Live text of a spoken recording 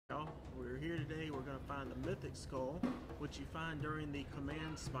find the Mythic Skull, which you find during the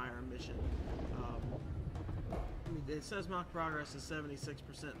Command Spire mission. It says my progress is 76%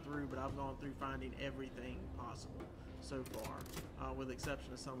 through, but I've gone through finding everything possible so far, with the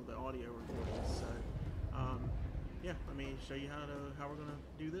exception of some of the audio recordings. So, yeah, let me show you how we're gonna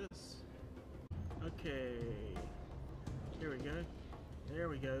do this. Okay, here we go. There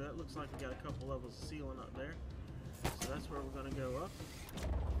we go. That looks like we got a couple levels of ceiling up there. So that's where we're gonna go up.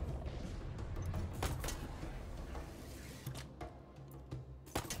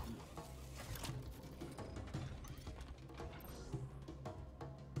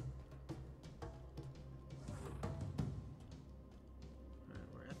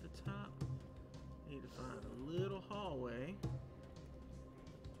 Top. Need to find a little hallway.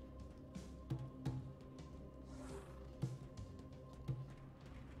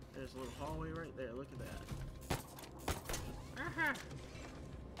 There's a little hallway right there. Look at that. Aha!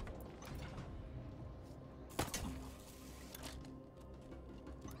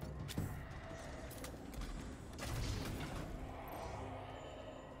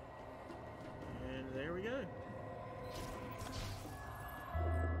 And there we go.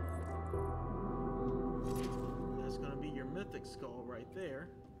 Your Mythic Skull right there.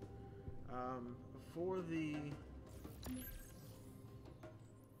 For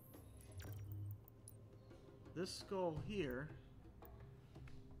this skull here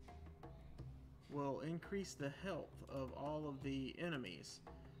will increase the health of all of the enemies.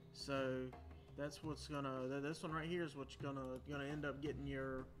 So that's what's this one right here is what's gonna end up getting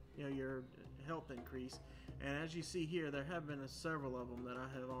your your health increase. And as you see here, there have been several of them that I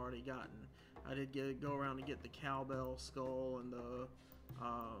have already gotten. I did go around and get the cowbell skull and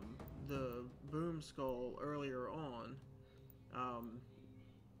the boom skull earlier on.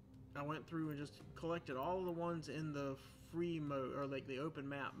 I went through and just collected all the ones in the free mode, or like the open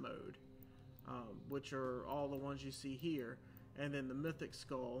map mode, which are all the ones you see here. And then the Mythic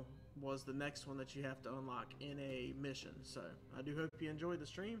Skull was the next one that you have to unlock in a mission. So I do hope you enjoyed the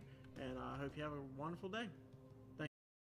stream, and I hope you have a wonderful day.